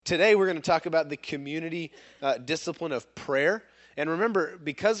today we're going to talk about the community discipline of prayer. And remember,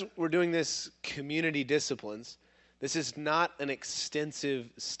 because we're doing this community disciplines, this is not an extensive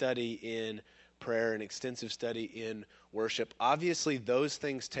study in prayer, an extensive study in worship. Obviously, those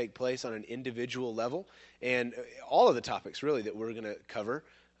things take place on an individual level, and all of the topics really that we're going to cover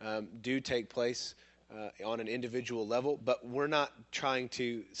do take place on an individual level, but we're not trying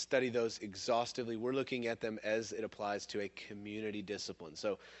to study those exhaustively. We're looking at them as it applies to a community discipline.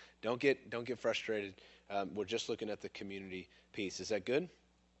 So don't get frustrated. We're just looking at the community piece. Is that good?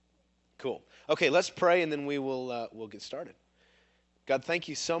 Cool. Okay, let's pray, and then we'll get started. God, thank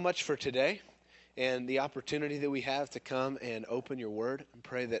you so much for today and the opportunity that we have to come and open your word, and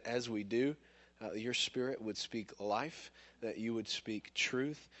pray that as we do, your Spirit would speak life, that you would speak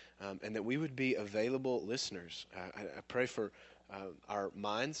truth, and that we would be available listeners. I pray for our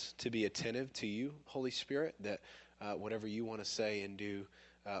minds to be attentive to you, Holy Spirit, that whatever you want to say and do,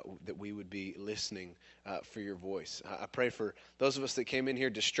 that we would be listening for your voice. I pray for those of us that came in here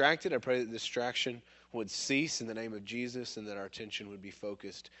distracted. I pray that distraction would cease in the name of Jesus, and that our attention would be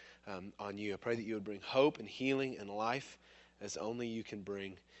focused on you. I pray that you would bring hope and healing and life as only you can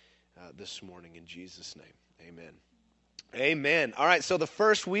bring this morning, in Jesus' name. Amen. Amen. All right, so the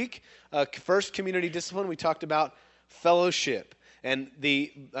first week, first community discipline, we talked about fellowship. And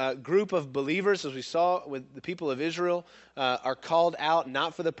the group of believers, as we saw with the people of Israel, are called out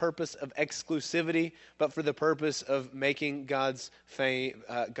not for the purpose of exclusivity, but for the purpose of making God's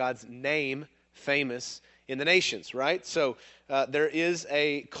name famous in the nations, right? So there is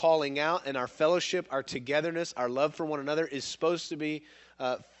a calling out, and our fellowship, our togetherness, our love for one another is supposed to be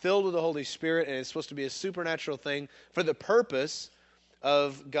filled with the Holy Spirit, and it's supposed to be a supernatural thing for the purpose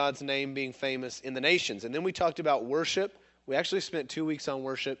of God's name being famous in the nations. And then we talked about worship. We actually spent 2 weeks on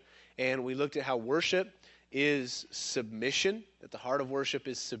worship, and we looked at how worship is submission, that the heart of worship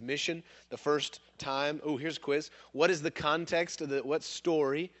is submission. The first time, here's a quiz. What is the context of what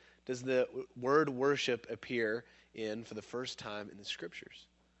story does the word worship appear in for the first time in the Scriptures?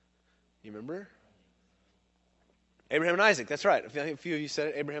 You remember? Abraham and Isaac, that's right. I think a few of you said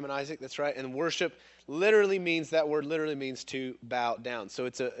it, Abraham and Isaac, that's right. And worship that word literally means to bow down. So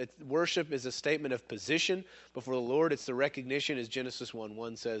worship is a statement of position before the Lord. It's the recognition, as Genesis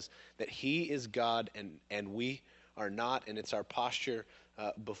 1:1 says, that He is God and we are not, and it's our posture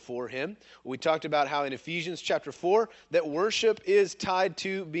before Him. We talked about how in Ephesians chapter 4, that worship is tied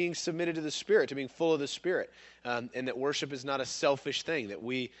to being submitted to the Spirit, to being full of the Spirit, and that worship is not a selfish thing, that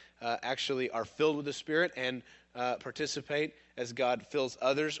we actually are filled with the Spirit and participate as God fills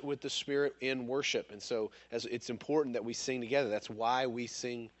others with the Spirit in worship. And so it's important that we sing together. That's why we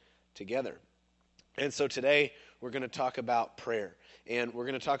sing together. And so today we're going to talk about prayer. And we're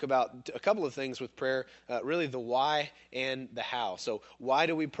going to talk about a couple of things with prayer, really the why and the how. So why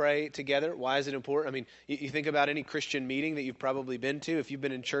do we pray together? Why is it important? I mean, you think about any Christian meeting that you've probably been to. If you've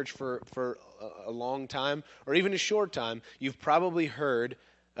been in church for a long time or even a short time, you've probably heard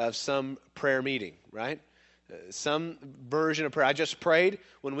of some prayer meeting, right? Some version of prayer. I just prayed.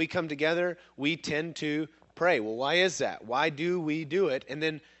 When we come together, we tend to pray. Well, why is that? Why do we do it? And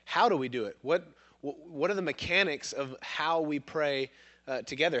then how do we do it? What are the mechanics of how we pray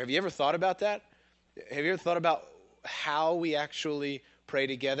together? Have you ever thought about that? Have you ever thought about how we actually pray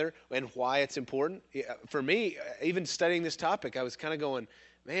together and why it's important? For me, even studying this topic, I was kind of going,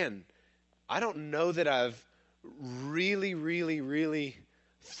 man, I don't know that I've really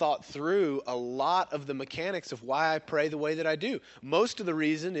thought through a lot of the mechanics of why I pray the way that I do. Most of the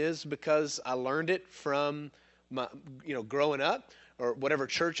reason is because I learned it from my, growing up, or whatever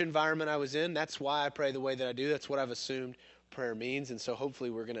church environment I was in. That's why I pray the way that I do. That's what I've assumed prayer means. And so hopefully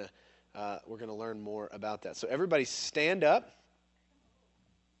we're gonna learn more about that. So everybody stand up.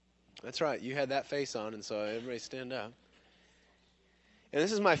 That's right. You had that face on, and so everybody stand up. And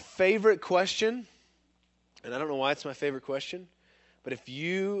this is my favorite question, and I don't know why it's my favorite question. But if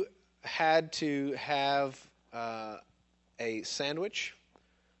you had to have a sandwich,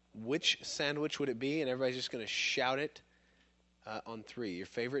 which sandwich would it be? And everybody's just going to shout it on 3. Your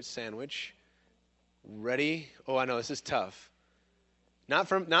favorite sandwich. Ready? Oh, I know, this is tough. Not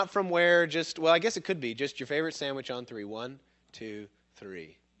from where, just, well, I guess it could be just your favorite sandwich on 3. 1, 2,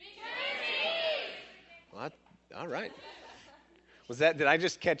 3. What? All right. Did I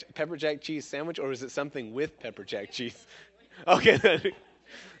just catch pepper jack cheese sandwich, or was it something with pepper jack cheese? Okay,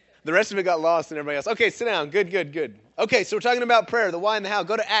 the rest of it got lost in everybody else. Okay, sit down. Good. Okay, so we're talking about prayer, the why and the how.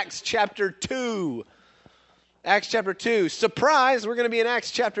 Go to Acts chapter 2. Acts chapter 2. Surprise, we're going to be in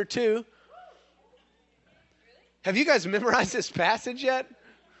Acts chapter 2. Have you guys memorized this passage yet?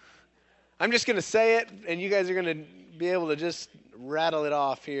 I'm just going to say it, and you guys are going to be able to just rattle it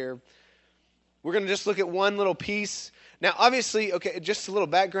off here. We're going to just look at one little piece. Now, obviously, okay, just a little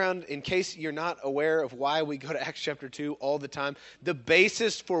background in case you're not aware of why we go to Acts chapter 2 all the time. The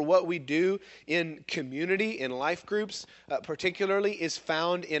basis for what we do in community, in life groups particularly, is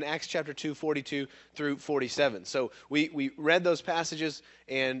found in Acts chapter 2, 42 through 47. So we read those passages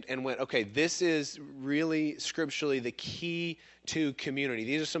and went, okay, this is really scripturally the key to community.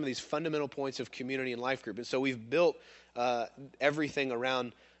 These are some of these fundamental points of community and life group. And so we've built everything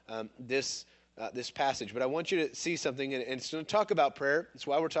around this passage. But I want you to see something, and it's going to talk about prayer. That's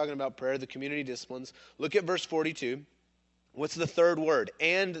why we're talking about prayer, the community disciplines. Look at verse 42. What's the third word?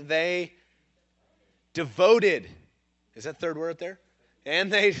 And they devoted. Is that third word there?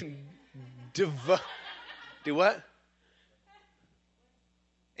 And they do what?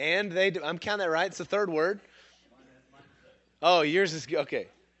 And they I'm counting that right. It's the third word. Oh, yours is okay.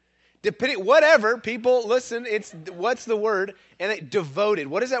 Whatever, people, listen, what's the word? And they devoted.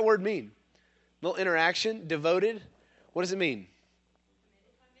 What does that word mean? Little interaction, devoted. What does it mean?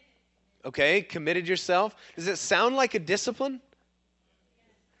 Okay, committed yourself. Does it sound like a discipline?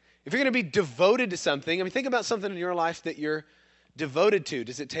 If you're going to be devoted to something, I mean, think about something in your life that you're devoted to.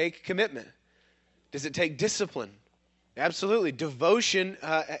 Does it take commitment? Does it take discipline? Absolutely. Devotion,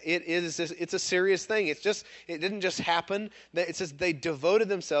 it's a serious thing. It didn't just happen. It says they devoted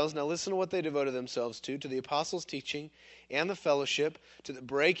themselves. Now listen to what they devoted themselves to the apostles' teaching and the fellowship, to the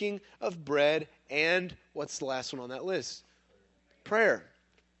breaking of bread, and what's the last one on that list? Prayer.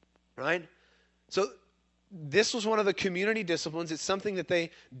 Right? So this was one of the community disciplines. It's something that they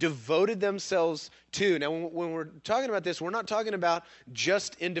devoted themselves to. Now, when we're talking about this, we're not talking about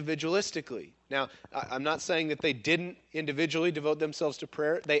just individualistically. Now, I'm not saying that they didn't individually devote themselves to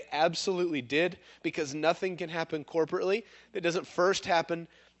prayer. They absolutely did, because nothing can happen corporately that doesn't first happen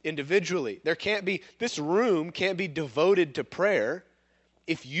individually. This room can't be devoted to prayer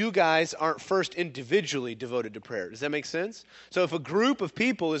if you guys aren't first individually devoted to prayer. Does that make sense? So if a group of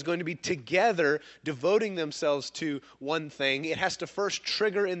people is going to be together devoting themselves to one thing, it has to first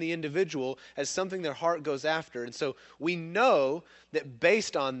trigger in the individual as something their heart goes after. And so we know that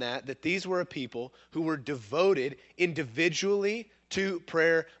based on that these were a people who were devoted individually to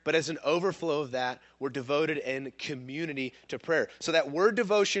prayer, but as an overflow of that, were devoted in community to prayer. So that word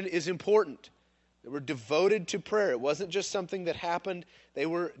devotion is important. They were devoted to prayer. It wasn't just something that happened. They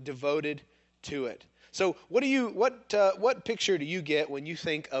were devoted to it. So what picture do you get when you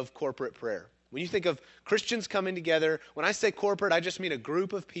think of corporate prayer? When you think of Christians coming together, when I say corporate, I just mean a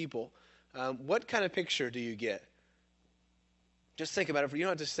group of people. What kind of picture do you get? Just think about it. You don't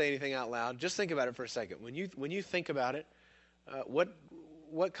have to say anything out loud. Just think about it for a second. When you think about it,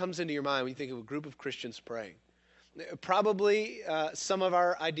 what comes into your mind when you think of a group of Christians praying? Probably some of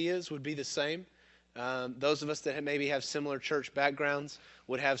our ideas would be the same. Those of us that maybe have similar church backgrounds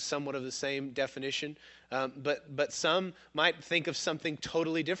would have somewhat of the same definition, but some might think of something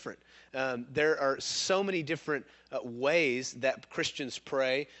totally different. There are so many different ways that Christians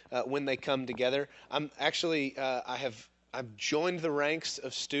pray when they come together. I've joined the ranks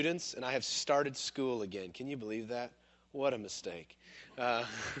of students, and I have started school again. Can you believe that? What a mistake.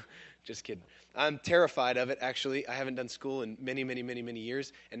 Just kidding. I'm terrified of it, actually. I haven't done school in many, many, many, many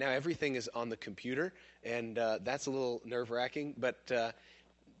years, and now everything is on the computer, and that's a little nerve-wracking. But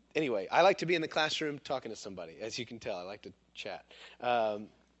anyway, I like to be in the classroom talking to somebody. As you can tell, I like to chat.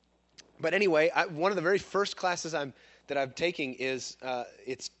 But anyway, one of the very first classes that I'm taking is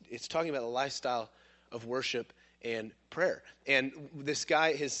it's talking about the lifestyle of worship and prayer. And this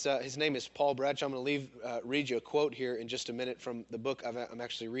guy, his name is Paul Bradshaw. I'm going to read you a quote here in just a minute from the book I'm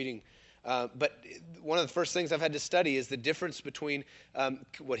actually reading. But one of the first things I've had to study is the difference between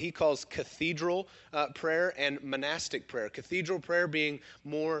what he calls cathedral prayer and monastic prayer. Cathedral prayer being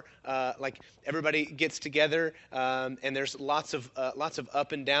more like everybody gets together and there's lots of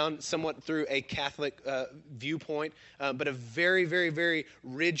up and down, somewhat through a Catholic viewpoint, but a very, very, very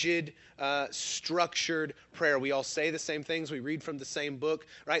rigid, structured prayer. We all say the same things. We read from the same book,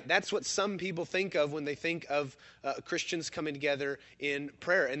 right? That's what some people think of when they think of Christians coming together in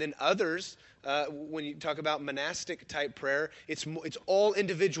prayer. And then others, when you talk about monastic type prayer, it's all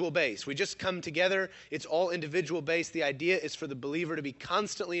individual based. We just come together. It's all individual based. The idea is for the believer to be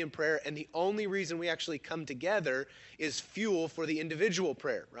constantly in prayer, and the only reason we actually come together is fuel for the individual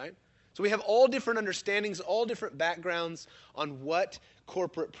prayer, right? So we have all different understandings, all different backgrounds on what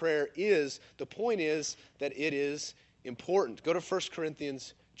corporate prayer is. The point is that it is important. Go to 1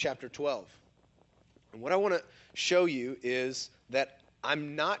 Corinthians chapter 12. And what I want to show you is that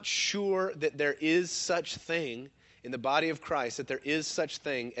I'm not sure that there is such thing in the body of Christ, that there is such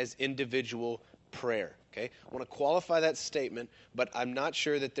thing as individual prayer. Okay, I want to qualify that statement, but I'm not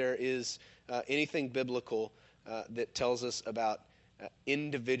sure that there is anything biblical that tells us about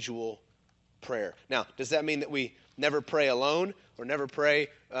individual prayer. Now, does that mean that we never pray alone or never pray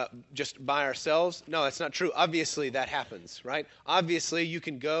just by ourselves? No, that's not true. Obviously, that happens, right? Obviously, you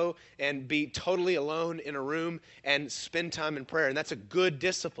can go and be totally alone in a room and spend time in prayer, and that's a good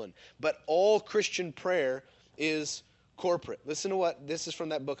discipline. But all Christian prayer is corporate. Listen to what, this is from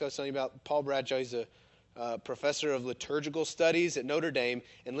that book I was telling you about. Paul Bradshaw, he's a professor of liturgical studies at Notre Dame,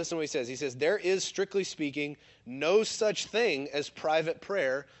 and listen to what he says. He says, there is, strictly speaking, no such thing as private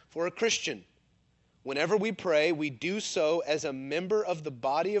prayer for a Christian. Whenever we pray, we do so as a member of the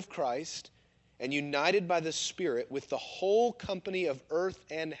body of Christ and united by the Spirit with the whole company of earth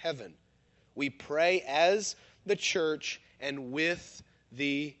and heaven. We pray as the church and with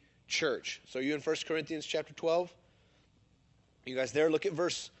the church. So are you in 1 Corinthians chapter 12? You guys there? Look at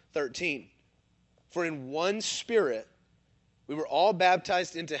verse 13. For in one Spirit we were all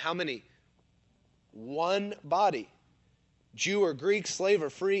baptized into how many? One body. Jew or Greek, slave or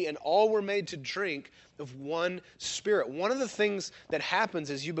free, and all were made to drink of one Spirit. One of the things that happens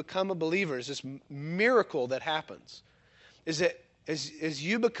as you become a believer is this miracle that happens. Is that as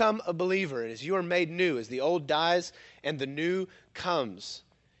you become a believer and as you are made new, as the old dies and the new comes,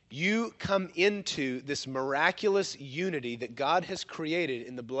 you come into this miraculous unity that God has created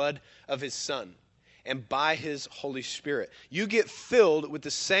in the blood of His Son and by His Holy Spirit. You get filled with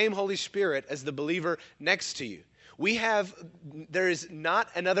the same Holy Spirit as the believer next to you. There is not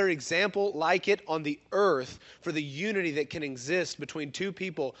another example like it on the earth for the unity that can exist between two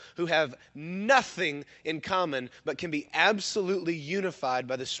people who have nothing in common but can be absolutely unified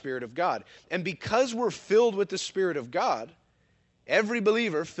by the Spirit of God. And because we're filled with the Spirit of God, every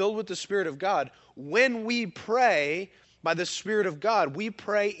believer filled with the Spirit of God, when we pray by the Spirit of God, we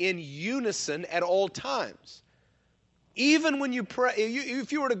pray in unison at all times. Even when you pray,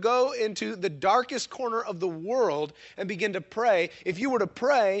 if you were to go into the darkest corner of the world and begin to pray, if you were to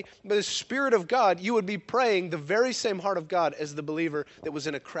pray by the Spirit of God, you would be praying the very same heart of God as the believer that was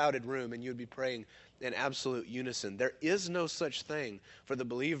in a crowded room, and you would be praying in absolute unison. There is no such thing for the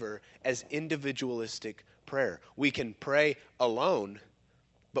believer as individualistic prayer. We can pray alone,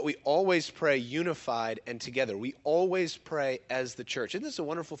 but we always pray unified and together. We always pray as the church. Isn't this a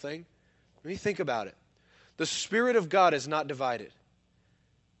wonderful thing? When you think about it. The Spirit of God is not divided.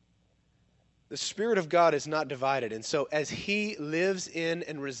 The Spirit of God is not divided. And so as He lives in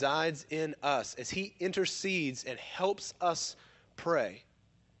and resides in us, as He intercedes and helps us pray,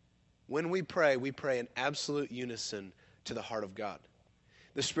 when we pray in absolute unison to the heart of God.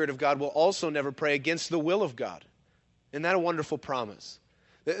 The Spirit of God will also never pray against the will of God. Isn't that a wonderful promise?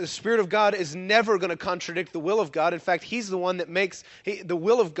 The Spirit of God is never going to contradict the will of God. In fact, He's the one that makes the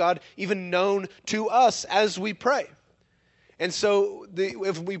will of God even known to us as we pray. And so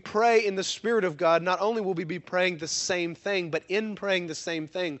if we pray in the Spirit of God, not only will we be praying the same thing, but in praying the same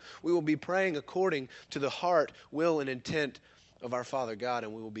thing, we will be praying according to the heart, will, and intent of our Father God,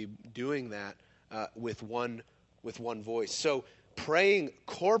 and we will be doing that with one voice. So praying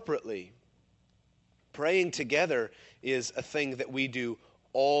corporately, praying together is a thing that we do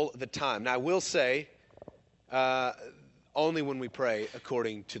all the time. Now, I will say, only when we pray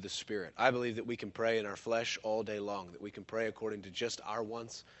according to the Spirit. I believe that we can pray in our flesh all day long, that we can pray according to just our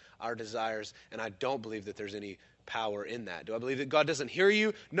wants, our desires, and I don't believe that there's any power in that. Do I believe that God doesn't hear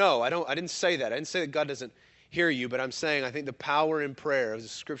you? No, I don't. I didn't say that. I didn't say that God doesn't hear you, but I'm saying I think the power in prayer, as the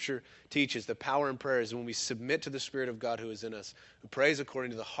Scripture teaches, the power in prayer is when we submit to the Spirit of God who is in us, who prays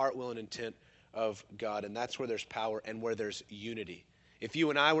according to the heart, will, and intent of God, and that's where there's power and where there's unity. If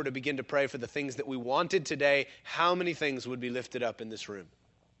you and I were to begin to pray for the things that we wanted today, how many things would be lifted up in this room?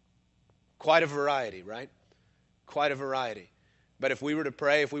 Quite a variety, right? Quite a variety. But if we were to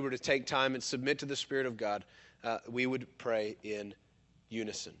pray, if we were to take time and submit to the Spirit of God, we would pray in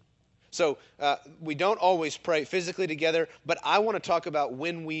unison. So we don't always pray physically together, but I want to talk about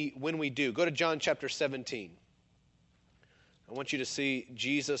when we do. Go to John chapter 17. I want you to see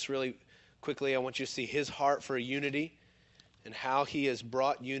Jesus really quickly. I want you to see His heart for unity and how He has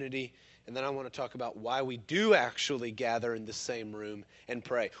brought unity. And then I want to talk about why we do actually gather in the same room and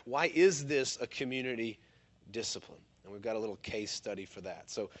pray. Why is this a community discipline? And we've got a little case study for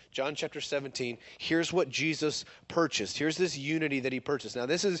that. So John chapter 17, here's what Jesus purchased. Here's this unity that He purchased. Now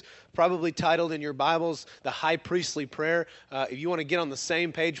this is probably titled in your Bibles, the high priestly prayer. If you want to get on the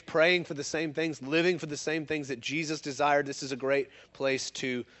same page, praying for the same things, living for the same things that Jesus desired, this is a great place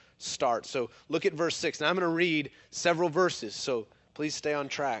to start. So look at verse 6. Now I'm going to read several verses, so please stay on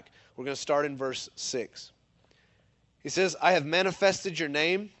track. We're going to start in verse 6. He says, I have manifested your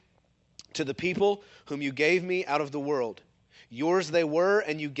name To the people whom you gave me out of the world. Yours they were,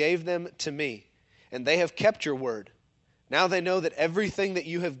 and you gave them to me, and they have kept your word. Now they know that everything that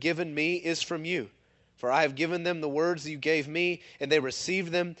you have given me is from you. For I have given them the words that you gave me, and they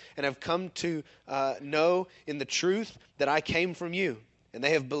received them, and have come to know in the truth that I came from you, and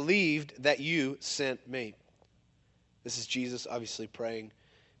they have believed that you sent me. This is Jesus obviously praying.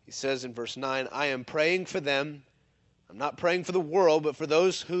 He says in verse 9, I am praying for them. I'm not praying for the world, but for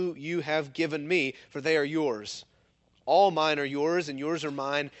those who you have given me, for they are yours. All mine are yours, and yours are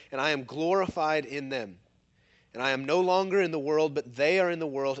mine, and I am glorified in them. And I am no longer in the world, but they are in the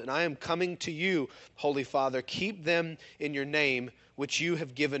world, and I am coming to you, Holy Father. Keep them in your name, which you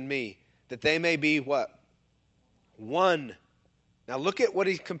have given me, that they may be what? One. Now look at what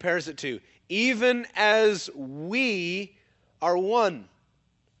he compares it to. Even as we are one.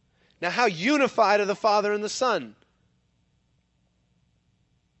 Now how unified are the Father and the Son?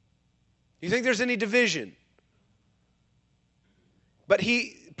 You think there's any division? But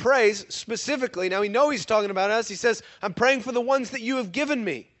he prays specifically. Now we know he's talking about us. He says, I'm praying for the ones that you have given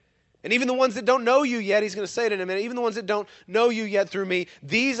me. And even the ones that don't know you yet, he's going to say it in a minute, even the ones that don't know you yet through me,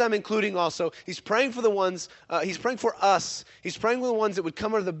 these I'm including also. He's praying for the ones, he's praying for us. He's praying for the ones that would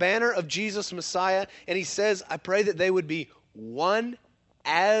come under the banner of Jesus Messiah. And he says, I pray that they would be one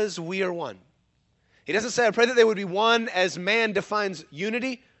as we are one. He doesn't say, I pray that they would be one as man defines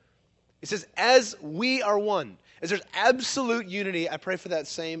unity. He says, as we are one, as there's absolute unity, I pray for that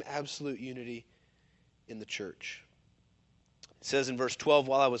same absolute unity in the church. It says in verse 12,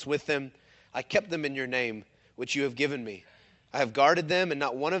 while I was with them, I kept them in your name, which you have given me. I have guarded them, and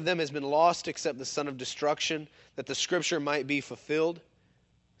not one of them has been lost except the son of destruction, that the scripture might be fulfilled.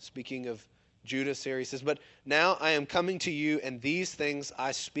 Speaking of Judas here, he says, but now I am coming to you, and these things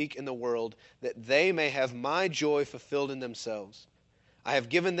I speak in the world, that they may have my joy fulfilled in themselves. I have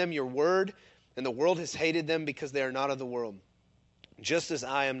given them your word, and the world has hated them because they are not of the world, just as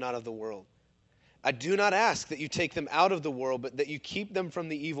I am not of the world. I do not ask that you take them out of the world, but that you keep them from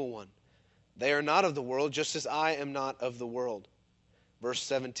the evil one. They are not of the world, just as I am not of the world. Verse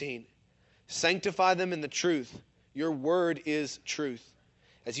 17, sanctify them in the truth. Your word is truth.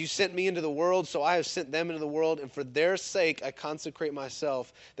 As you sent me into the world, so I have sent them into the world, and for their sake I consecrate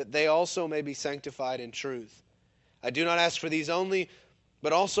myself, that they also may be sanctified in truth. I do not ask for these only,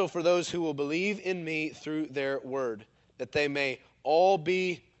 but also for those who will believe in me through their word, that they may all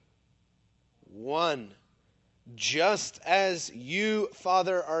be one, just as you,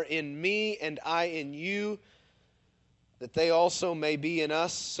 Father, are in me and I in you, that they also may be in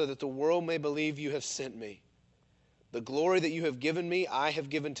us, so that the world may believe you have sent me. The glory that you have given me, I have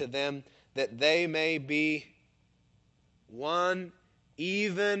given to them, that they may be one,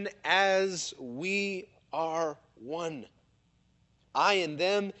 even as we are one. I in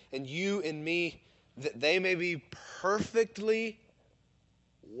them and you in me, that they may be perfectly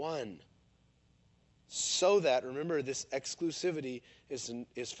one. So that, remember, this exclusivity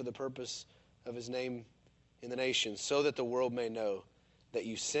is for the purpose of his name in the nations, so that the world may know that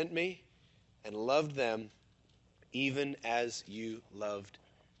you sent me and loved them even as you loved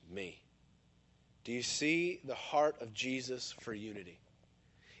me. Do you see the heart of Jesus for unity?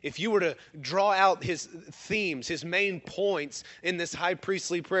 If you were to draw out his themes, his main points in this high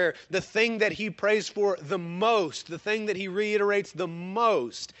priestly prayer, the thing that he prays for the most, the thing that he reiterates the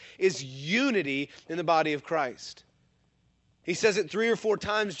most is unity in the body of Christ. He says it 3 or 4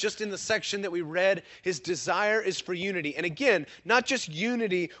 times just in the section that we read. His desire is for unity. And again, not just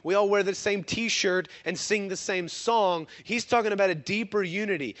unity, we all wear the same t-shirt and sing the same song. He's talking about a deeper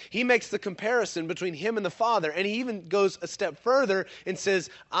unity. He makes the comparison between him and the Father. And he even goes a step further and says,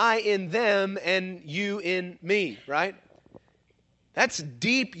 I in them and you in me, right? That's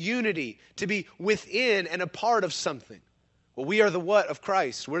deep unity, to be within and a part of something. Well, we are the what of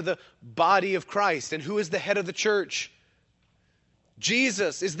Christ? We're the body of Christ. And who is the head of the church?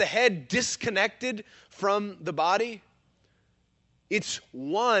 Jesus. Is the head disconnected from the body? It's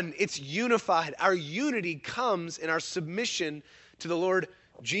one. It's unified. Our unity comes in our submission to the Lord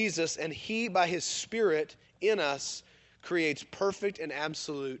Jesus, and he, by his Spirit in us, creates perfect and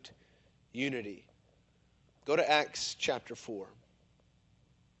absolute unity. Go to Acts chapter 4.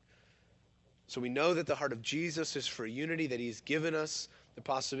 So we know that the heart of Jesus is for unity, that he's given us the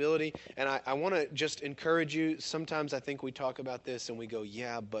possibility. And I want to just encourage you. Sometimes I think we talk about this and we go,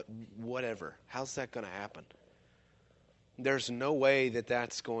 yeah, but whatever. How's that going to happen? There's no way that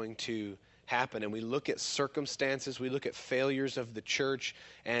that's going to happen. And we look at circumstances, we look at failures of the church,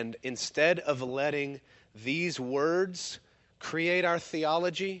 and instead of letting these words create our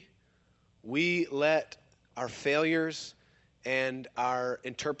theology, we let our failures and our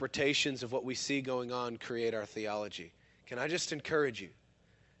interpretations of what we see going on create our theology. Can I just encourage you?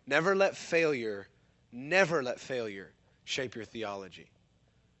 Never let failure shape your theology.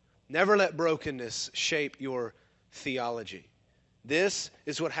 Never let brokenness shape your theology. This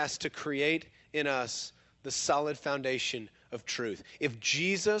is what has to create in us the solid foundation of truth. If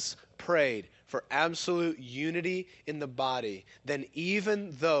Jesus prayed for absolute unity in the body, then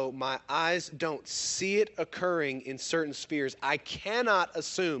even though my eyes don't see it occurring in certain spheres, I cannot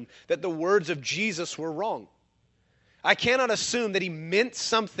assume that the words of Jesus were wrong. I cannot assume that he meant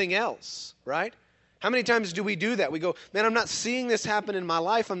something else, right? How many times do we do that? We go, man, I'm not seeing this happen in my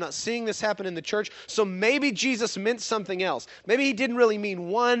life. I'm not seeing this happen in the church. So maybe Jesus meant something else. Maybe he didn't really mean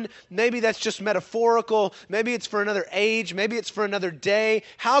one. Maybe that's just metaphorical. Maybe it's for another age. Maybe it's for another day.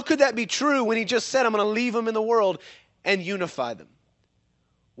 How could that be true when he just said, I'm going to leave them in the world and unify them?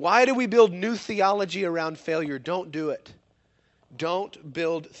 Why do we build new theology around failure? Don't do it. Don't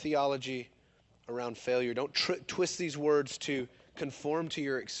build theology around failure. Don't twist these words to conform to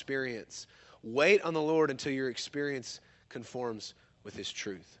your experience. Wait on the Lord until your experience conforms with his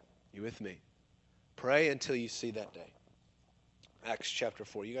truth. You with me? Pray until you see that day. Acts chapter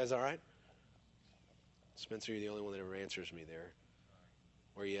 4. You guys all right? Spencer, you're the only one that ever answers me there.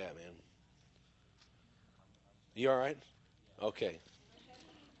 Where you at, man? You all right? Okay.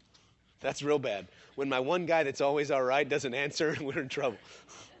 That's real bad. When my one guy that's always all right doesn't answer, we're in trouble.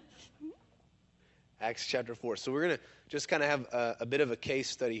 Acts chapter 4. So we're going to just kind of have a bit of a case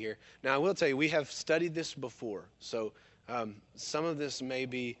study here. Now, I will tell you, we have studied this before. So some of this may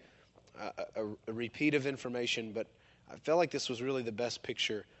be a repeat of information, but I felt like this was really the best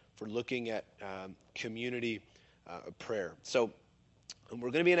picture for looking at community prayer. So we're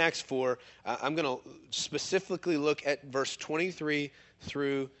going to be in Acts 4. I'm going to specifically look at verse 23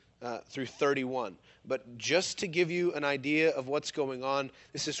 through 31. But just to give you an idea of what's going on,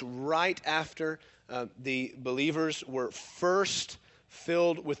 this is right after the believers were first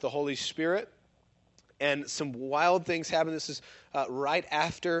filled with the Holy Spirit, and some wild things happened. This is right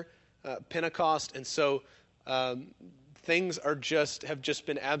after Pentecost, and so things have just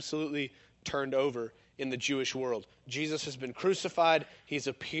been absolutely turned over in the Jewish world. Jesus has been crucified. He's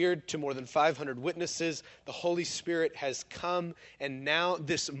appeared to more than 500 witnesses. The Holy Spirit has come, and now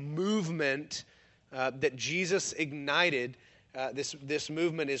this movement that Jesus ignited, this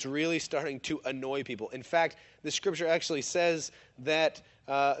movement is really starting to annoy people. In fact, the scripture actually says that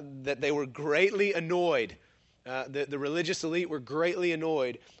they were greatly annoyed. The religious elite were greatly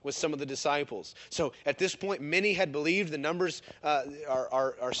annoyed with some of the disciples. So at this point, many had believed. The numbers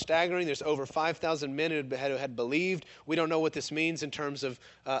are staggering. There's over 5,000 men who had believed. We don't know what this means in terms of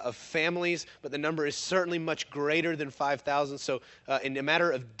families, but the number is certainly much greater than 5,000. So in a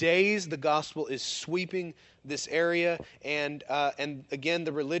matter of days, the gospel is sweeping this area. And again,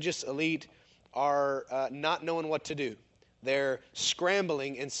 the religious elite are not knowing what to do. They're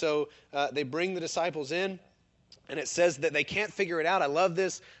scrambling, and so they bring the disciples in. And it says that they can't figure it out. I love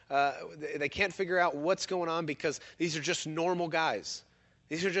this. They can't figure out what's going on because these are just normal guys.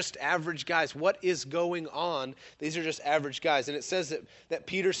 These are just average guys. What is going on? These are just average guys. And it says that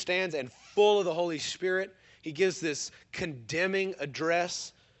Peter stands and full of the Holy Spirit, he gives this condemning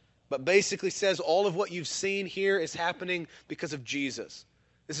address, but basically says all of what you've seen here is happening because of Jesus.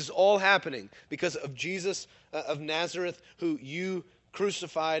 This is all happening because of Jesus of Nazareth, who you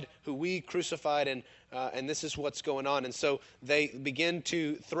crucified, who we crucified, and this is what's going on. And so they begin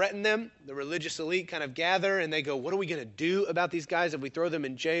to threaten them. The religious elite kind of gather, and they go, what are we going to do about these guys if we throw them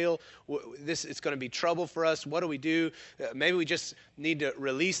in jail? It's going to be trouble for us. What do we do? Maybe we just need to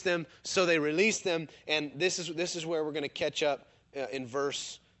release them. So they release them, and this is where we're going to catch up in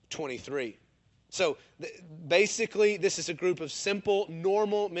verse 23. So basically, this is a group of simple,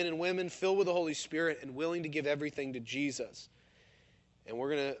 normal men and women filled with the Holy Spirit and willing to give everything to Jesus. And we're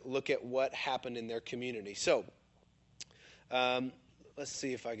going to look at what happened in their community. So, let's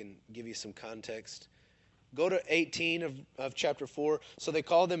see if I can give you some context. Go to 18 of chapter 4. So they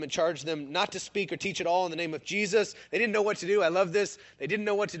called them and charged them not to speak or teach at all in the name of Jesus. They didn't know what to do. I love this. They didn't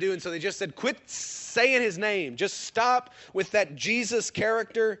know what to do, and so they just said, quit saying his name. Just stop with that Jesus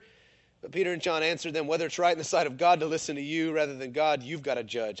character. But Peter and John answered them, whether it's right in the sight of God to listen to you rather than God, you've got to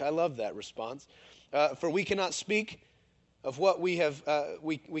judge. I love that response. For we cannot speak of what we have,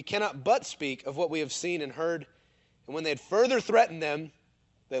 we cannot but speak of what we have seen and heard. And when they had further threatened them,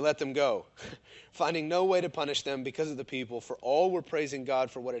 they let them go, finding no way to punish them because of the people, for all were praising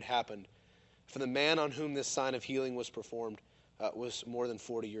God for what had happened. For the man on whom this sign of healing was performed was more than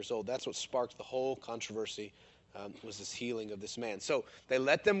 40 years old. That's what sparked the whole controversy, was this healing of this man. So they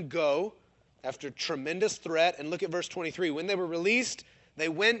let them go. after tremendous threat. And look at verse 23. When they were released, they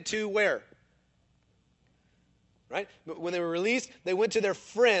went to where? Right? But when they were released, they went to their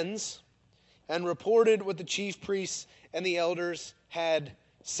friends and reported what the chief priests and the elders had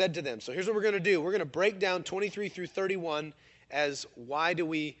said to them. So here's what we're going to do. We're going to break down 23 through 31 as why do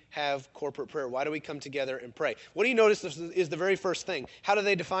we have corporate prayer? Why do we come together and pray? What do you notice is the very first thing? How do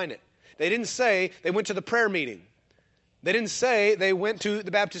they define it? They didn't say they went to the prayer meeting. They didn't say they went to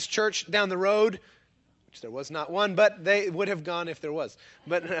the Baptist church down the road, which there was not one, but they would have gone if there was.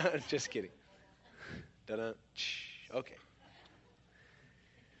 But just kidding. Da-da. Okay.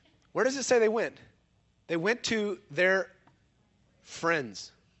 Where does it say they went? They went to their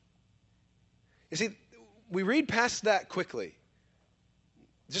friends. You see, we read past that quickly.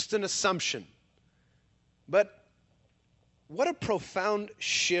 Just an assumption. But what a profound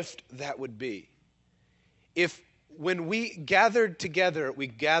shift that would be if when we gathered together, we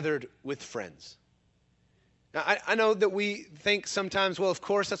gathered with friends. Now, I know that we think sometimes, well, of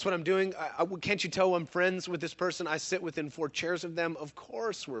course, that's what I'm doing. Can't you tell I'm friends with this person? I sit within 4 chairs of them. Of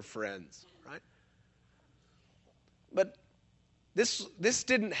course we're friends, right? But this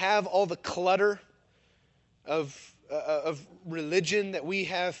didn't have all the clutter of religion that we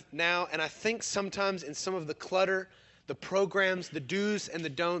have now. And I think sometimes in some of the clutter, the programs, the do's and the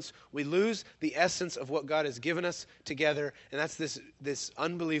don'ts, we lose the essence of what God has given us together. And that's this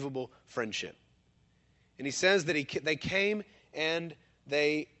unbelievable friendship. And he says that they came and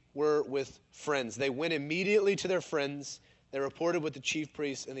they were with friends. They went immediately to their friends. They reported what the chief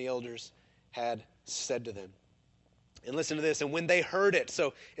priests and the elders had said to them. And listen to this. And when they heard it,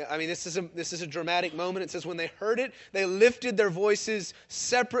 so I mean, this is a dramatic moment. It says when they heard it, they lifted their voices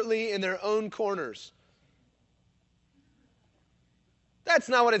separately in their own corners. That's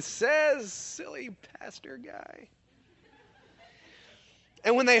not what it says, silly pastor guy.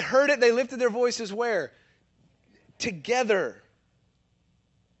 And when they heard it, they lifted their voices where? Together.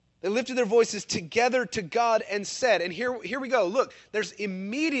 They lifted their voices together to God and said, and here we go. Look, there's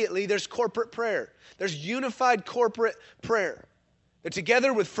corporate prayer. There's unified corporate prayer. They're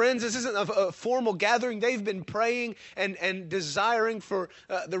together with friends. This isn't a formal gathering. They've been praying and desiring for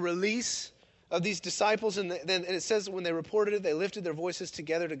the release of these disciples. And it says when they reported it, they lifted their voices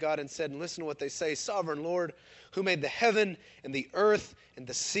together to God and said, and listen to what they say, Sovereign Lord, who made the heaven and the earth and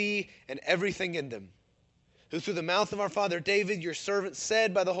the sea and everything in them, who through the mouth of our father David, your servant,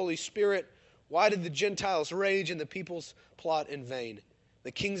 said by the Holy Spirit, why did the Gentiles rage and the peoples plot in vain?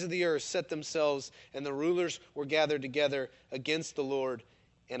 The kings of the earth set themselves, and the rulers were gathered together against the Lord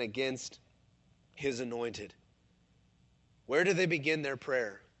and against his anointed. Where do they begin their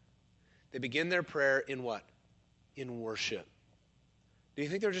prayer? They begin their prayer in what? In worship. Do you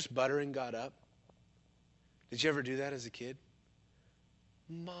think they're just buttering God up? Did you ever do that as a kid?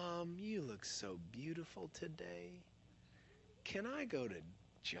 Mom, you look so beautiful today. Can I go to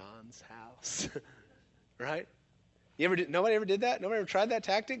John's house? Right? Nobody ever did that? Nobody ever tried that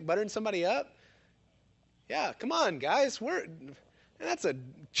tactic, buttering somebody up? Yeah, come on, guys. That's a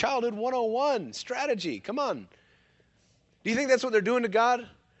childhood 101 strategy. Come on. Do you think that's what they're doing to God?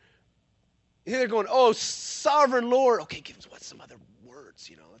 You think they're going, oh, sovereign Lord. Okay, give us some other words,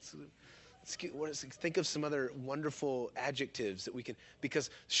 Let's think of some other wonderful adjectives that we can, because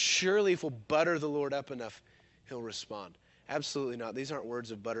surely if we'll butter the Lord up enough, he'll respond. Absolutely not. These aren't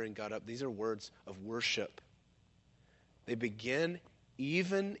words of buttering God up. These are words of worship. They begin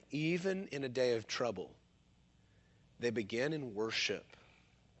even in a day of trouble. They begin in worship.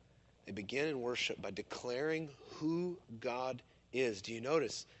 They begin in worship by declaring who God is. Do you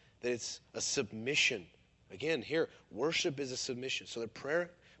notice that it's a submission? Again, here, worship is a submission. So the prayer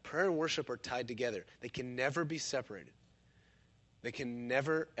and worship are tied together. They can never be separated. They can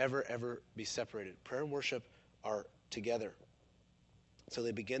never, ever, ever be separated. Prayer and worship are together. So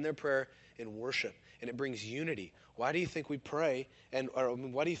they begin their prayer in worship, and it brings unity. Why do you think we pray,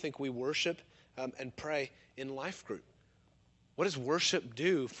 why do you think we worship and pray in life group? What does worship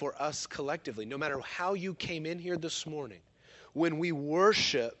do for us collectively? No matter how you came in here this morning, when we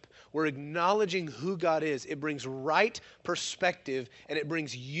worship, we're acknowledging who God is. It brings right perspective, and it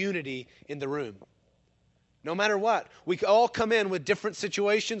brings unity in the room. No matter what, we all come in with different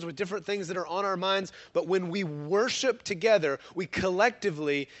situations, with different things that are on our minds, but when we worship together, we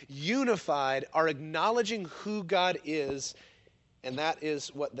collectively, unified, are acknowledging who God is, and that is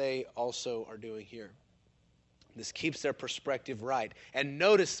what they also are doing here. This keeps their perspective right. And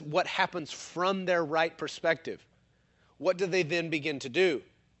notice what happens from their right perspective. What do they then begin to do?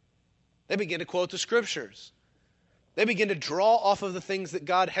 They begin to quote the scriptures. They begin to draw off of the things that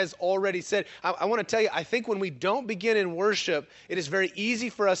God has already said. I want to tell you, I think when we don't begin in worship, it is very easy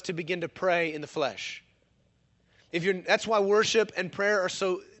for us to begin to pray in the flesh. That's why worship and prayer are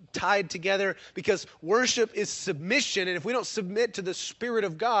so tied together, because worship is submission, and if we don't submit to the Spirit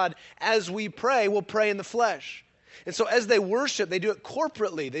of God as we pray, we'll pray in the flesh. And so as they worship, they do it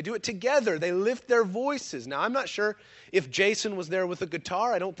corporately. They do it together. They lift their voices. Now, I'm not sure if Jason was there with a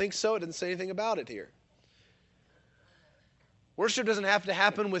guitar. I don't think so. It didn't say anything about it here. Worship doesn't have to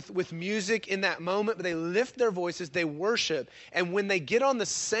happen with music in that moment, but they lift their voices, they worship, and when they get on the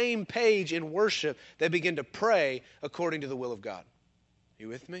same page in worship, they begin to pray according to the will of God. You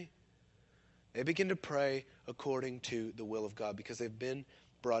with me? They begin to pray according to the will of God because they've been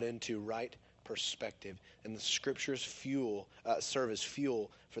brought into right perspective, and the Scriptures serve as fuel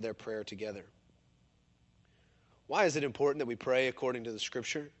for their prayer together. Why is it important that we pray according to the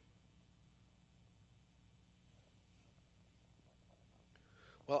Scripture?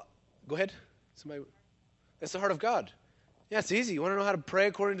 Well, go ahead. Somebody. That's the heart of God. Yeah, it's easy. You want to know how to pray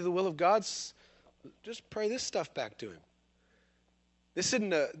according to the will of God? Just pray this stuff back to Him. This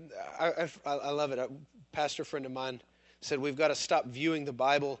isn't I love it. A pastor friend of mine said we've got to stop viewing the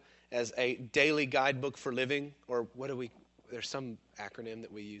Bible as a daily guidebook for living, or there's some acronym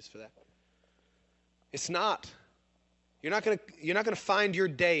that we use for that. It's not. You're not going to find your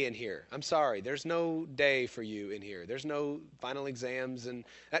day in here. I'm sorry. There's no day for you in here. There's no final exams, and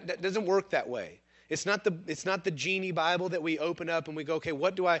that doesn't work that way. It's not the genie Bible that we open up and we go, okay,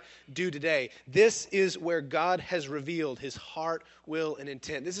 what do I do today? This is where God has revealed His heart, will, and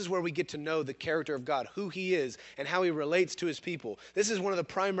intent. This is where we get to know the character of God, who He is, and how He relates to His people. This is one of the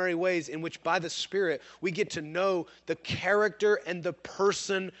primary ways in which, by the Spirit, we get to know the character and the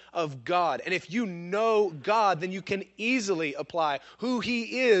person of God. And if you know God, then you can easily apply who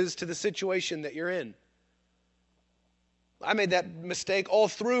He is to the situation that you're in. I made that mistake all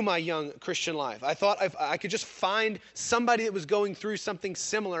through my young Christian life. I thought I could just find somebody that was going through something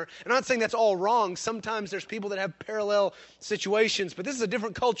similar. And I'm not saying that's all wrong. Sometimes there's people that have parallel situations, but this is a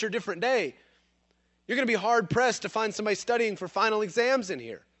different culture, different day. You're going to be hard-pressed to find somebody studying for final exams in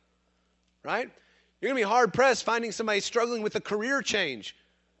here, right? You're going to be hard-pressed finding somebody struggling with a career change.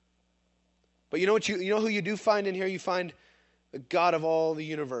 But you know what? You know who you do find in here? You find the God of all the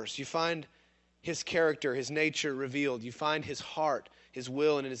universe. You find His character, His nature revealed. You find His heart, His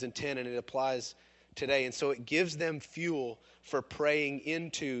will, and His intent, and it applies today. And so it gives them fuel for praying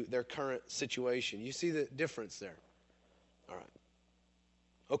into their current situation. You see the difference there? All right.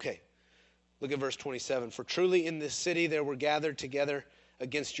 Okay. Look at verse 27. For truly in this city there were gathered together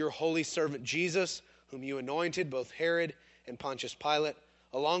against your holy servant Jesus, whom you anointed, both Herod and Pontius Pilate,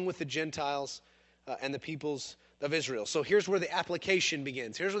 along with the Gentiles and the peoples of Israel. So here's where the application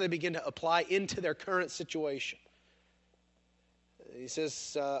begins. Here's where they begin to apply into their current situation. He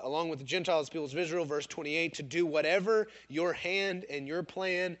says, along with the Gentiles, peoples of Israel, verse 28, to do whatever your hand and your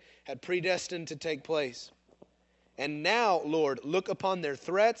plan had predestined to take place. And now, Lord, look upon their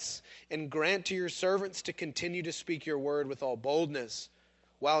threats and grant to your servants to continue to speak your word with all boldness,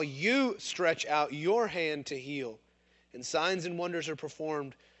 while you stretch out your hand to heal, and signs and wonders are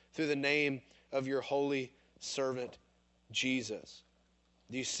performed through the name of your holy servant Jesus.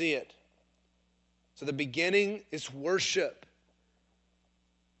 Do you see it? So the beginning is worship.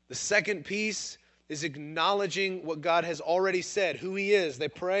 The second piece is acknowledging what God has already said, who He is. They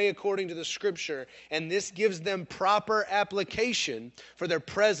pray according to the Scripture, and this gives them proper application for their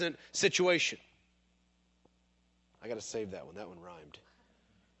present situation. I got to save that one. That one rhymed.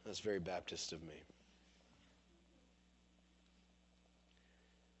 That's very Baptist of me.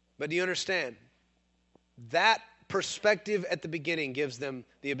 But do you understand? That perspective at the beginning gives them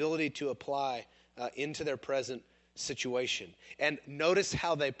the ability to apply into their present situation. And notice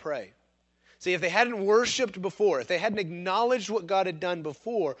how they pray. See, if they hadn't worshiped before, if they hadn't acknowledged what God had done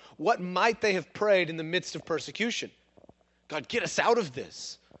before, what might they have prayed in the midst of persecution? God, get us out of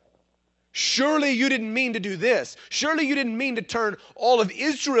this. Surely you didn't mean to do this. Surely you didn't mean to turn all of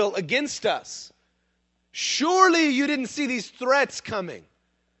Israel against us. Surely you didn't see these threats coming.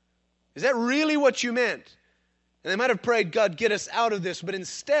 Is that really what you meant? And they might have prayed, God, get us out of this. But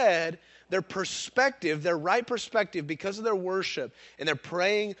instead, their perspective, their right perspective, because of their worship, and they're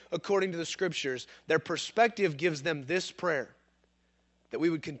praying according to the Scriptures, their perspective gives them this prayer, that we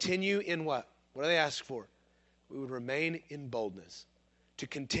would continue in what? What do they ask for? We would remain in boldness, to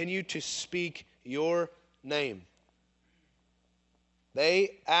continue to speak your name.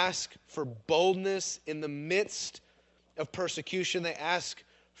 They ask for boldness in the midst of persecution. They ask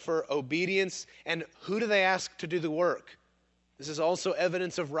for obedience. And who do they ask to do the work? This is also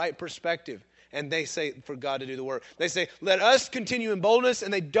evidence of right perspective. and they say for God to do the work. They say, let us continue in boldness,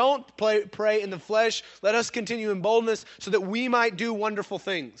 and they don't pray in the flesh. Let us continue in boldness so that we might do wonderful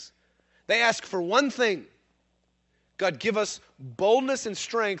things. They ask for one thing. God, give us boldness and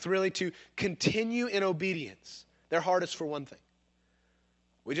strength really to continue in obedience. Their heart is for one thing.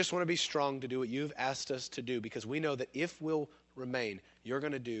 We just want to be strong to do what you've asked us to do, because we know that if we'll remain, you're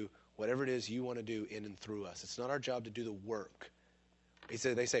going to do whatever it is you want to do in and through us. It's not our job to do the work.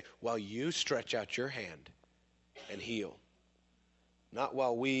 They say, while you stretch out your hand and heal. Not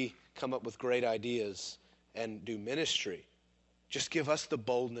while we come up with great ideas and do ministry. Just give us the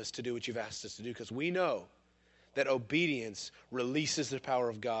boldness to do what you've asked us to do, because we know that obedience releases the power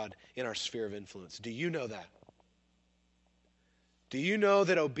of God in our sphere of influence. Do you know that? Do you know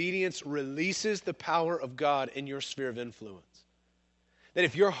that obedience releases the power of God in your sphere of influence? That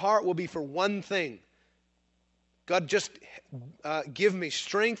if your heart will be for one thing, God, just give me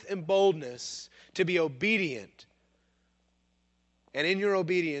strength and boldness to be obedient. And in your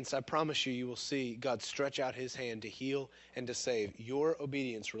obedience, I promise you, you will see God stretch out his hand to heal and to save. Your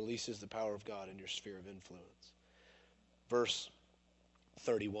obedience releases the power of God in your sphere of influence. Verse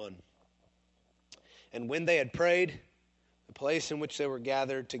 31. And when they had prayed, the place in which they were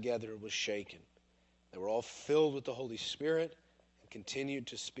gathered together was shaken. They were all filled with the Holy Spirit and continued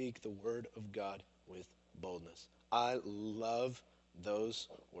to speak the word of God with boldness. I love those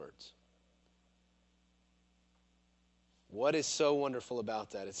words. What is so wonderful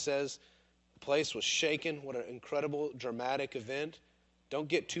about that? It says the place was shaken. What an incredible, dramatic event. Don't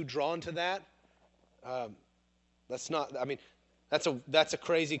get too drawn to that. That's a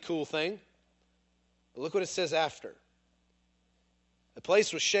crazy cool thing. But look what it says after. The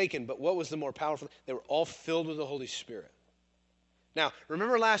place was shaken, but what was the more powerful? They were all filled with the Holy Spirit. Now,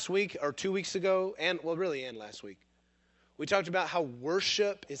 remember last week or 2 weeks ago, and last week, we talked about how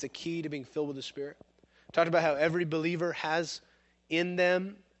worship is a key to being filled with the Spirit. Talked about how every believer has in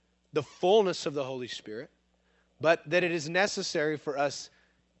them the fullness of the Holy Spirit, but that it is necessary for us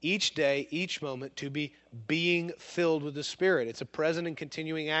each day, each moment, to be being filled with the Spirit. It's a present and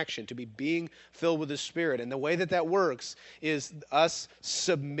continuing action, to be being filled with the Spirit. And the way that works is us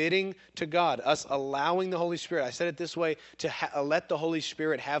submitting to God, us allowing the Holy Spirit. I said it this way, to let the Holy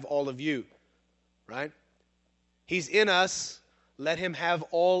Spirit have all of you, right? He's in us, let him have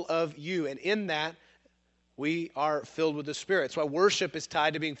all of you. And in that, we are filled with the Spirit. That's why worship is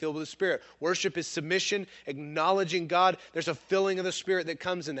tied to being filled with the Spirit. Worship is submission, acknowledging God. There's a filling of the Spirit that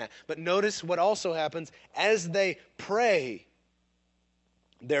comes in that. But notice what also happens. As they pray,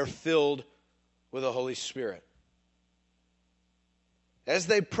 they're filled with the Holy Spirit. As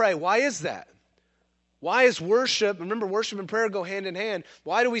they pray. Why is that? Why is worship, remember worship and prayer go hand in hand.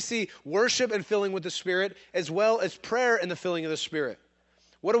 Why do we see worship and filling with the Spirit as well as prayer and the filling of the Spirit?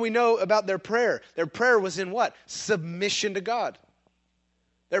 What do we know about their prayer? Their prayer was in what? Submission to God.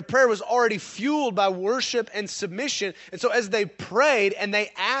 Their prayer was already fueled by worship and submission. And so as they prayed and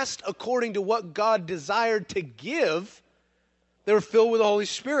they asked according to what God desired to give, they were filled with the Holy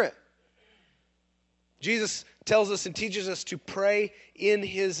Spirit. Jesus tells us and teaches us to pray in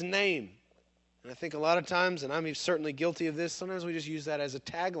his name. And I think a lot of times, and I'm certainly guilty of this, sometimes we just use that as a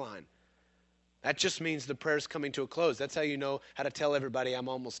tagline. That just means the prayer's coming to a close. That's how you know how to tell everybody I'm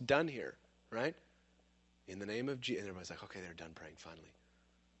almost done here, right? In the name of Jesus. And everybody's like, okay, they're done praying finally,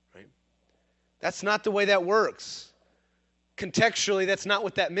 right? That's not the way that works. Contextually, that's not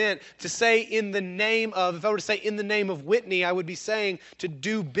what that meant. To say in the name of, if I were to say in the name of Whitney, I would be saying to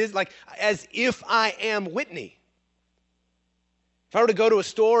do business, like as if I am Whitney. If I were to go to a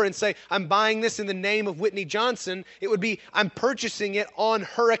store and say, I'm buying this in the name of Whitney Johnson, it would be, I'm purchasing it on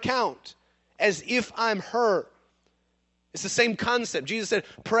her account. As if I'm her. It's the same concept. Jesus said,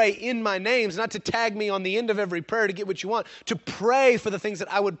 pray in my names, not to tag me on the end of every prayer to get what you want, to pray for the things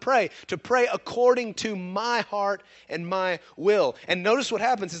that I would pray, to pray according to my heart and my will. And notice what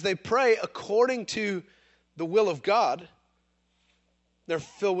happens is they pray according to the will of God. They're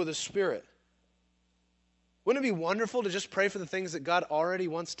filled with the Spirit. Wouldn't it be wonderful to just pray for the things that God already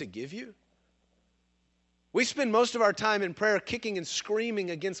wants to give you? We spend most of our time in prayer kicking and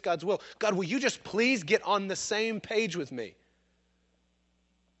screaming against God's will. God, will you just please get on the same page with me?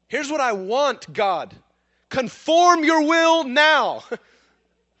 Here's what I want, God. Conform your will now.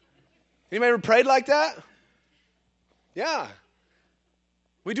 Anybody ever prayed like that? Yeah.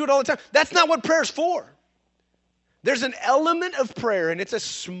 We do it all the time. That's not what prayer's for. There's an element of prayer, and it's a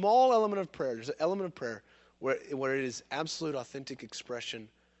small element of prayer. There's an element of prayer where it is absolute, authentic expression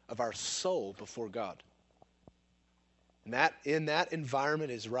of our soul before God. And that in that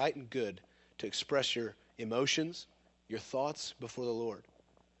environment is right and good to express your emotions, your thoughts before the Lord.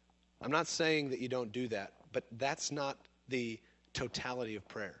 I'm not saying that you don't do that, but that's not the totality of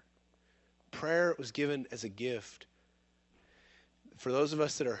prayer. Prayer was given as a gift for those of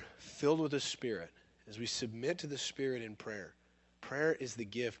us that are filled with the Spirit. As we submit to the Spirit in prayer, prayer is the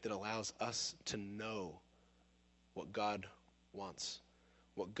gift that allows us to know what God wants,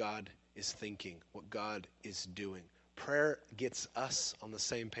 what God is thinking, what God is doing. Prayer gets us on the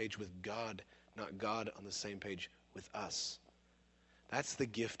same page with God, not God on the same page with us. That's the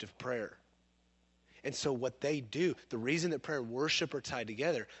gift of prayer. And so what they do, the reason that prayer and worship are tied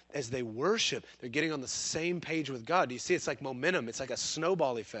together, as they worship, they're getting on the same page with God. Do you see? It's like momentum. It's like a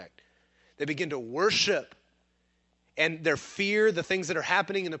snowball effect. They begin to worship, and their fear, the things that are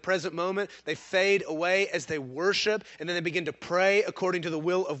happening in the present moment, they fade away as they worship, and then they begin to pray according to the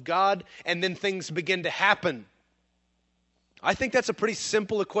will of God, and then things begin to happen. I think that's a pretty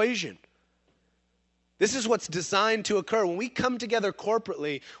simple equation. This is what's designed to occur. When we come together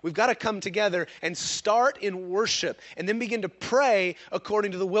corporately, we've got to come together and start in worship and then begin to pray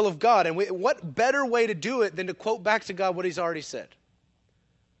according to the will of God. And what better way to do it than to quote back to God what He's already said?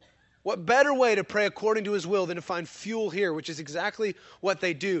 What better way to pray according to His will than to find fuel here, which is exactly what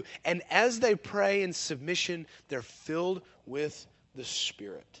they do. And as they pray in submission, they're filled with the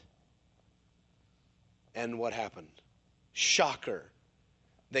Spirit. And what happened? Shocker.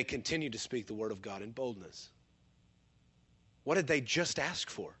 They continue to speak the word of God in boldness. What did they just ask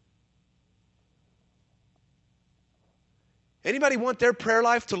for? Anybody want their prayer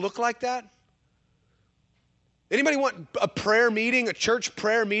life to look like that? Anybody want a prayer meeting, a church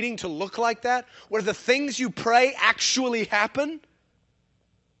prayer meeting to look like that? Where the things you pray actually happen?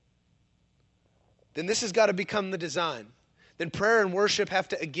 Then this has got to become the design. Then prayer and worship have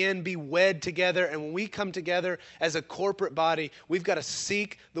to again be wed together. And when we come together as a corporate body, we've got to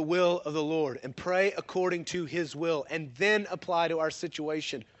seek the will of the Lord and pray according to His will and then apply to our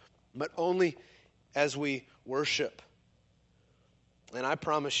situation, but only as we worship. And I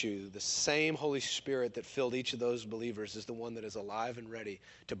promise you, the same Holy Spirit that filled each of those believers is the one that is alive and ready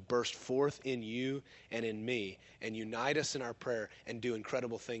to burst forth in you and in me and unite us in our prayer and do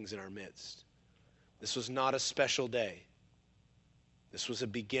incredible things in our midst. This was not a special day. This was a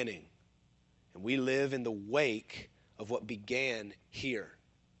beginning. And we live in the wake of what began here.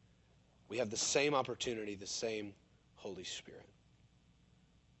 We have the same opportunity, the same Holy Spirit.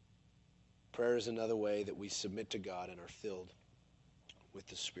 Prayer is another way that we submit to God and are filled with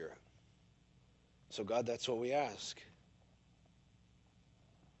the Spirit. So God, that's what we ask.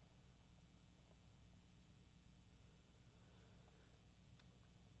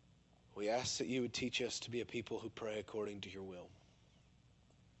 We ask that you would teach us to be a people who pray according to your will.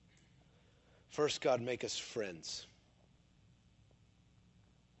 First, God, make us friends.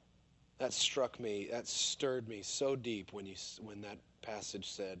 That struck me, that stirred me so deep when that passage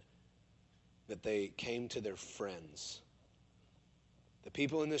said that they came to their friends. The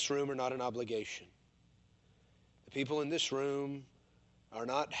people in this room are not an obligation. The people in this room are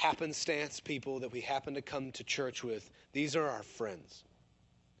not happenstance people that we happen to come to church with. These are our friends.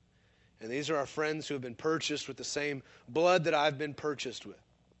 And these are our friends who have been purchased with the same blood that I've been purchased with.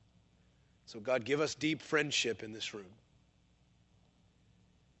 So God, give us deep friendship in this room.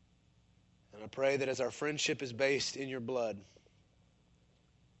 And I pray that as our friendship is based in your blood,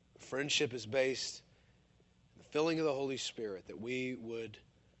 friendship is based in the filling of the Holy Spirit, that we would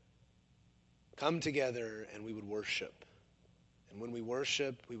come together and we would worship. And when we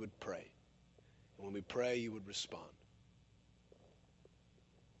worship, we would pray. And when we pray, you would respond.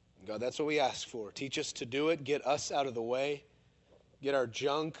 And God, that's what we ask for. Teach us to do it. Get us out of the way. Get our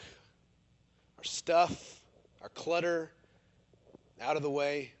junk, our stuff, our clutter out of the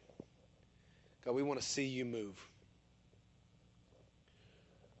way. God, we want to see you move.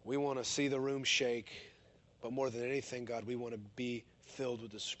 We want to see the room shake. But more than anything, God, we want to be filled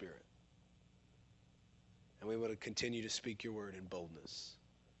with the Spirit. And we want to continue to speak your word in boldness.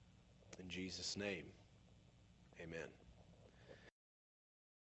 In Jesus' name, amen.